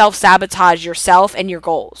completely self-sabotage yourself and your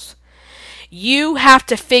goals. You have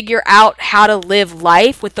to figure out how to live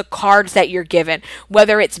life with the cards that you're given,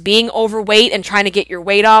 whether it's being overweight and trying to get your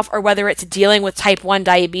weight off, or whether it's dealing with type 1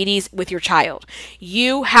 diabetes with your child.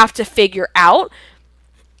 You have to figure out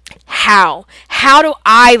how do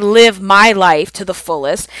I live my life to the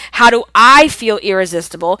fullest? How do I feel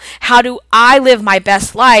irresistible? How do I live my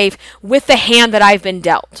best life with the hand that I've been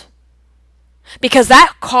dealt? Because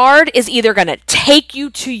that card is either going to take you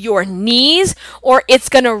to your knees, or it's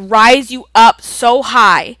going to rise you up so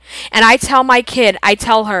high. And I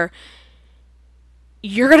tell her,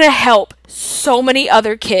 you're going to help so many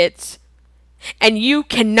other kids, and you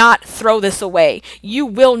cannot throw this away. You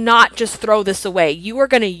will not just throw this away. You are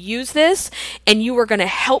going to use this, and you are going to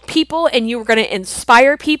help people, and you are going to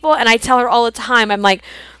inspire people. And I tell her all the time, I'm like,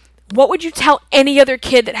 what would you tell any other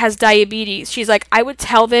kid that has diabetes? She's like, I would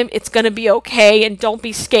tell them it's going to be okay and don't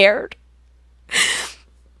be scared.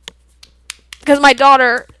 Because my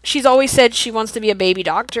daughter, she's always said she wants to be a baby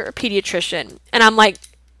doctor, a pediatrician. And I'm like,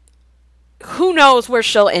 who knows where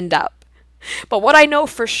she'll end up? But what I know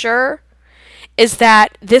for sure is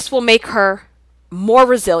that this will make her more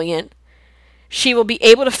resilient. She will be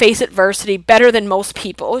able to face adversity better than most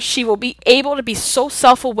people. She will be able to be so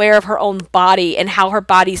self-aware of her own body and how her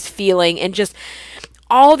body's feeling and just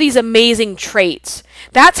all these amazing traits.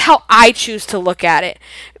 That's how I choose to look at it.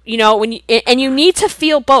 And you need to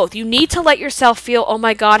feel both. You need to let yourself feel, oh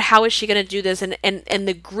my God, how is she going to do this? And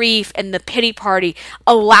the grief and the pity party.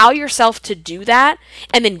 Allow yourself to do that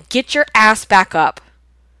and then get your ass back up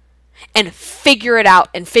and figure it out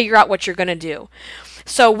and figure out what you're going to do.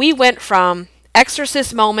 So we went from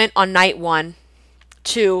exorcist moment on night 1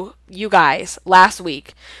 to, you guys, last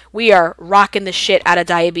week. We are rocking the shit out of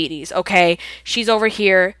diabetes, okay? She's over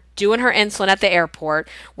here doing her insulin at the airport.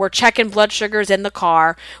 We're checking blood sugars in the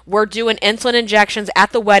car. We're doing insulin injections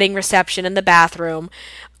at the wedding reception in the bathroom.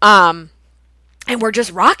 And we're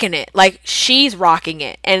just rocking it. Like, she's rocking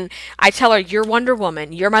it. And I tell her, you're Wonder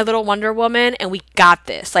Woman. You're my little Wonder Woman, and we got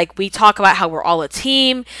this. Like, we talk about how we're all a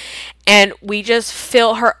team, and we just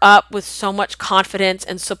fill her up with so much confidence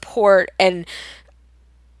and support. And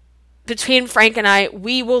between Frank and I,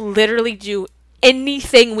 we will literally do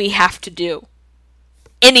anything we have to do.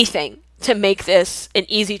 Anything to make this an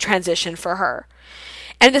easy transition for her.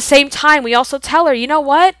 And at the same time, we also tell her, you know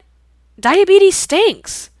what? Diabetes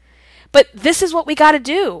stinks. But this is what we got to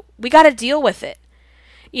do. We got to deal with it.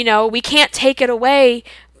 We can't take it away,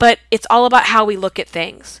 but it's all about how we look at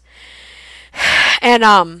things.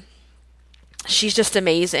 And she's just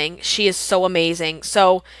amazing. She is so amazing.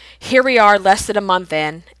 So here we are, less than a month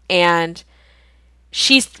in, and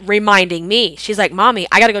she's reminding me. She's like, Mommy,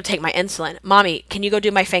 I got to go take my insulin. Mommy, can you go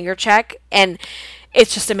do my finger check? And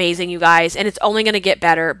it's just amazing, you guys. And it's only going to get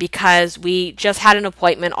better because we just had an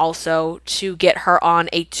appointment also to get her on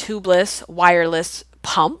a tubeless, wireless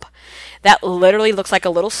pump that literally looks like a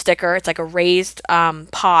little sticker. It's like a raised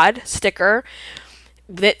pod sticker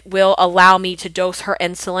that will allow me to dose her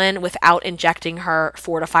insulin without injecting her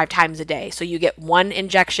 4 to 5 times a day. So you get 1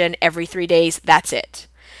 injection every 3 days. That's it.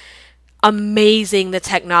 Amazing, the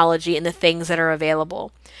technology and the things that are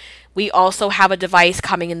available. We also have a device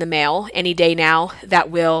coming in the mail any day now that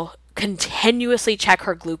will continuously check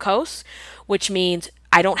her glucose, which means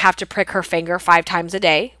I don't have to prick her finger 5 times a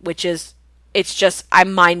day,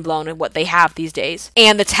 I'm mind blown at what they have these days.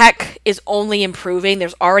 And the tech is only improving.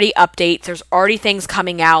 There's already updates. There's already things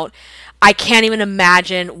coming out. I can't even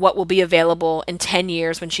imagine what will be available in 10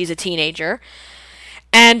 years when she's a teenager.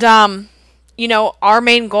 And, our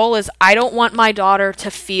main goal is I don't want my daughter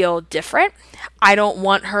to feel different. I don't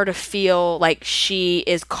want her to feel like she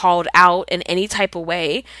is called out in any type of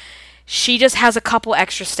way. She just has a couple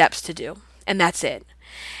extra steps to do, and that's it.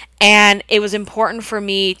 And it was important for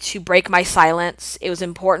me to break my silence. It was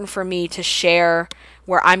important for me to share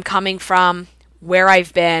where I'm coming from, where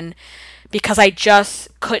I've been, because I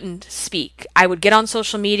just couldn't speak. I would get on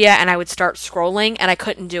social media and I would start scrolling, and I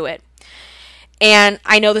couldn't do it. And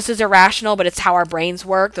I know this is irrational, but it's how our brains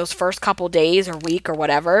work. Those first couple days or week or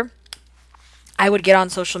whatever, I would get on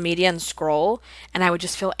social media and scroll, and I would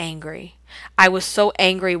just feel angry. I was so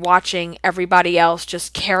angry watching everybody else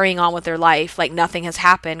just carrying on with their life like nothing has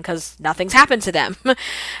happened, because nothing's happened to them.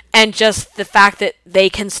 And just the fact that they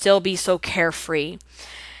can still be so carefree.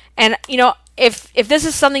 And, if this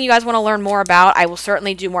is something you guys want to learn more about, I will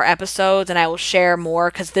certainly do more episodes and I will share more,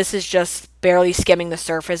 because this is just barely skimming the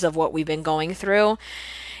surface of what we've been going through.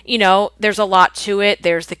 There's a lot to it.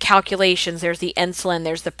 There's the calculations, there's the insulin,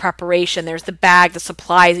 there's the preparation, there's the bag, the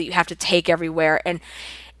supplies that you have to take everywhere. And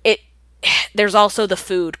there's also the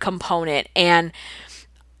food component. And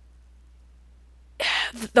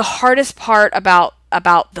the hardest part about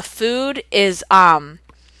the food is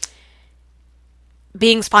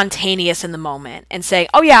being spontaneous in the moment and saying,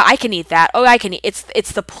 oh yeah, I can eat that. Oh, I can eat.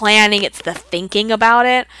 It's the planning, it's the thinking about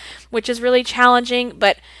it, which is really challenging,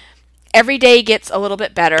 but every day gets a little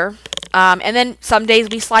bit better. And then some days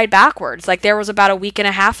we slide backwards. Like there was about a week and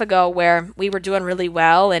a half ago where we were doing really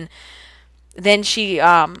well, and then she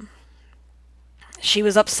was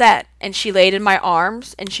upset, and she laid in my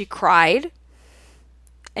arms and she cried,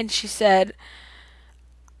 and she said,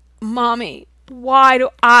 Mommy, why do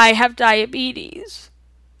I have diabetes?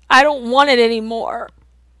 I don't want it anymore.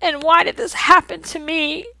 And why did this happen to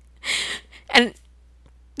me? And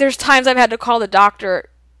there's times I've had to call the doctor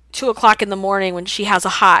 2:00 in the morning when she has a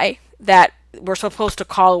high that we're supposed to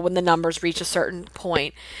call when the numbers reach a certain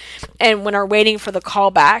point. And when we're waiting for the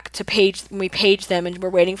call back when we page them and we're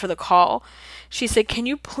waiting for the call, she said, can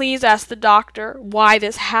you please ask the doctor why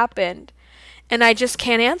this happened? And I just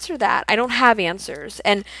can't answer that. I don't have answers.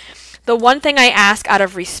 And the one thing I ask out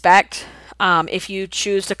of respect, if you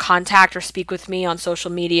choose to contact or speak with me on social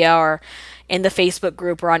media or in the Facebook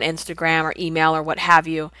group or on Instagram or email or what have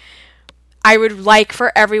you, I would like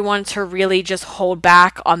for everyone to really just hold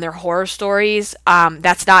back on their horror stories.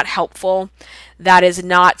 That's not helpful. That is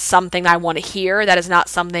not something I want to hear. That is not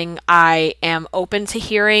something I am open to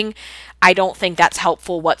hearing. I don't think that's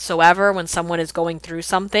helpful whatsoever when someone is going through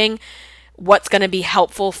something. What's going to be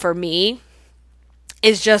helpful for me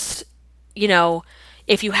is just,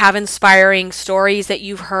 if you have inspiring stories that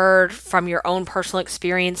you've heard from your own personal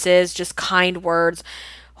experiences, just kind words,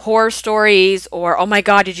 horror stories, or oh my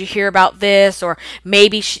god, did you hear about this, or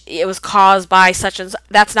maybe it was caused by such and such.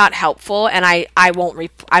 That's not helpful, and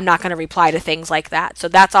I'm not going to reply to things like that. So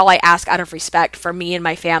that's all I ask out of respect for me and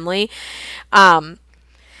my family.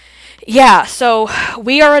 Yeah, so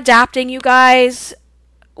we are adapting, you guys.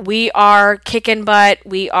 We are kicking butt.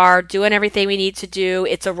 We are doing everything we need to do.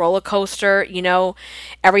 It's a roller coaster.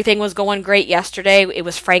 Everything was going great yesterday. It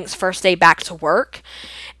was Frank's first day back to work,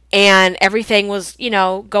 and everything was,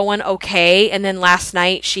 going okay. And then last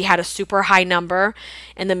night she had a super high number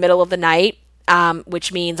in the middle of the night,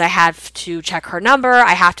 which means I have to check her number.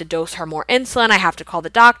 I have to dose her more insulin. I have to call the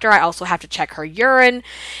doctor. I also have to check her urine.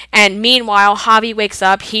 And meanwhile, Javi wakes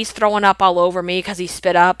up. He's throwing up all over me because he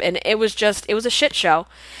spit up. And it was a shit show.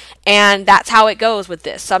 And that's how it goes with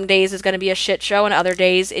this. Some days it's going to be a shit show, and other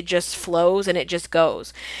days it just flows and it just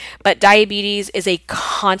goes. But diabetes is a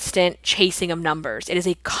constant chasing of numbers. It is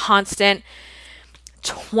a constant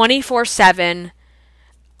 24/7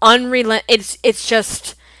 it's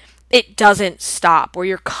just, it doesn't stop, where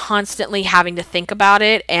you're constantly having to think about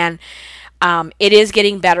it. And it is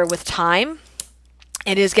getting better with time.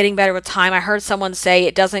 It is getting better with time. I heard someone say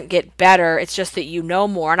it doesn't get better, it's just that you know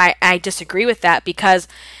more. And I disagree with that, because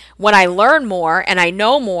when I learn more and I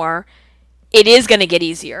know more, it is going to get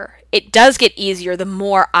easier. It does get easier the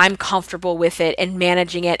more I'm comfortable with it and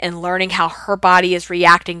managing it and learning how her body is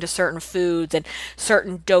reacting to certain foods and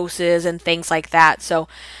certain doses and things like that. So,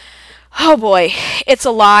 oh boy, it's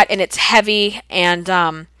a lot and it's heavy. And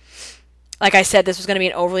like I said, this was going to be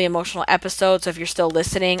an overly emotional episode. So if you're still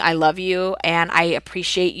listening, I love you and I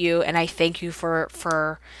appreciate you, and I thank you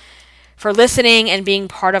for listening and being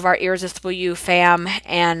part of our Irresistible You fam.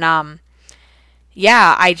 And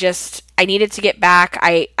yeah, I needed to get back.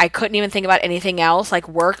 I couldn't even think about anything else. Like,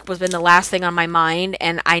 work was been the last thing on my mind,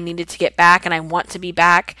 and I needed to get back, and I want to be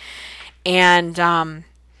back. And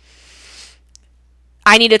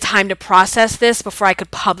I needed time to process this before I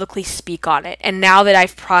could publicly speak on it. And now that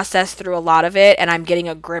I've processed through a lot of it and I'm getting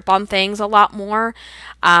a grip on things a lot more,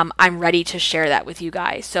 I'm ready to share that with you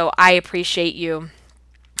guys. So I appreciate you.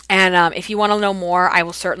 And if you want to know more, I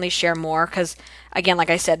will certainly share more, because, again, like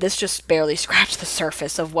I said, this just barely scratched the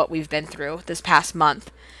surface of what we've been through this past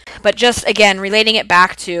month. But just, again, relating it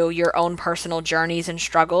back to your own personal journeys and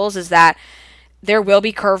struggles, is that there will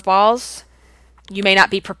be curveballs. You may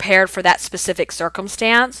not be prepared for that specific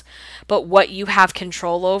circumstance, but what you have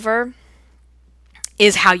control over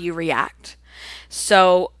is how you react.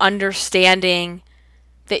 So understanding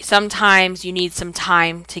that sometimes you need some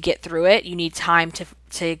time to get through it. You need time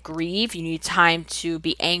to grieve. You need time to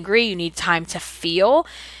be angry. You need time to feel.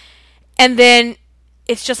 And then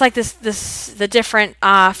it's just like the different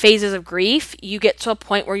phases of grief. You get to a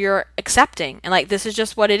point where you're accepting and like, this is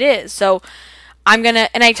just what it is. So and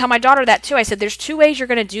I tell my daughter that too. I said, there's two ways you're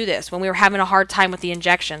going to do this. When we were having a hard time with the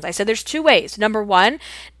injections, I said, there's two ways. Number one,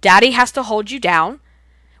 daddy has to hold you down,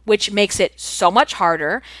 which makes it so much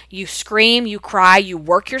harder. You scream, you cry, you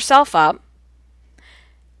work yourself up.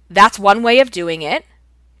 That's one way of doing it.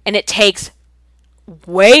 And it takes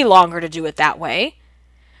way longer to do it that way.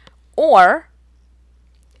 Or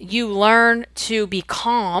you learn to be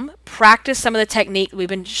calm, practice some of the technique I've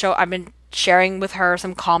been sharing with her,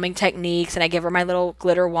 some calming techniques, and I give her my little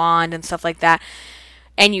glitter wand and stuff like that.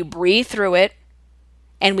 And you breathe through it,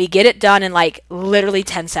 and we get it done in like literally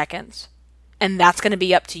 10 seconds. And that's going to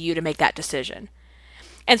be up to you to make that decision.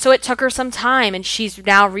 And so it took her some time, and she's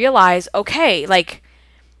now realized, okay, like,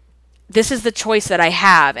 this is the choice that I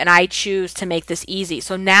have, and I choose to make this easy.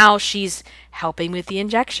 So now she's helping with the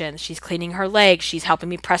injections. She's cleaning her legs. She's helping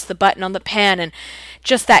me press the button on the pen, and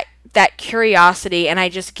just that curiosity. And I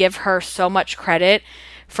just give her so much credit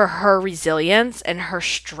for her resilience and her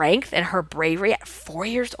strength and her bravery at 4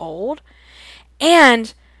 years old.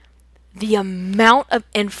 And the amount of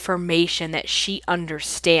information that she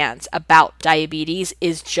understands about diabetes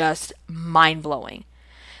is just mind-blowing.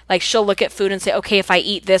 Like, she'll look at food and say, okay, if I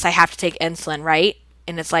eat this, I have to take insulin, right?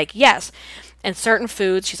 And it's like, yes. And certain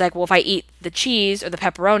foods, she's like, well, if I eat the cheese or the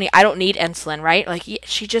pepperoni, I don't need insulin, right? Like,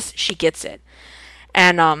 she gets it.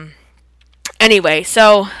 And anyway,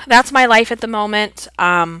 so that's my life at the moment.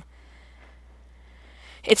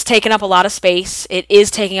 It's taken up a lot of space. It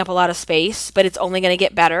is taking up a lot of space, but it's only going to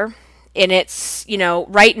get better. And it's,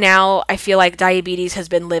 right now, I feel like diabetes has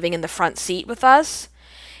been living in the front seat with us.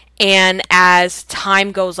 And as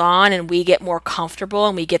time goes on and we get more comfortable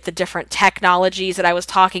and we get the different technologies that I was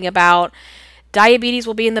talking about, diabetes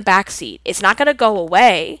will be in the back seat. It's not going to go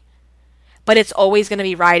away, but it's always going to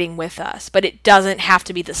be riding with us. But it doesn't have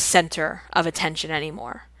to be the center of attention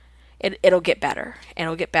anymore. It'll get better.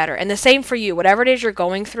 It'll get better. And the same for you. Whatever it is you're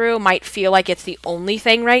going through might feel like it's the only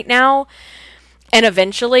thing right now. And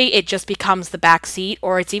eventually it just becomes the back seat,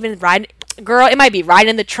 or it's even riding. Girl, it might be right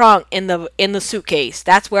in the trunk, in the suitcase.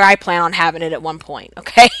 That's where I plan on having it at one point.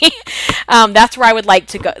 Okay, that's where I would like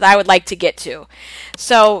to go. I would like to get to.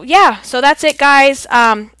 So yeah, so that's it, guys.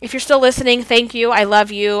 If you're still listening, thank you. I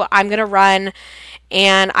love you. I'm gonna run,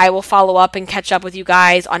 and I will follow up and catch up with you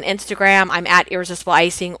guys on Instagram. I'm at Irresistible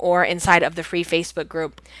Icing, or inside of the free Facebook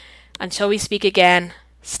group. Until we speak again,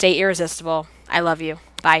 stay irresistible. I love you.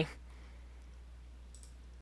 Bye.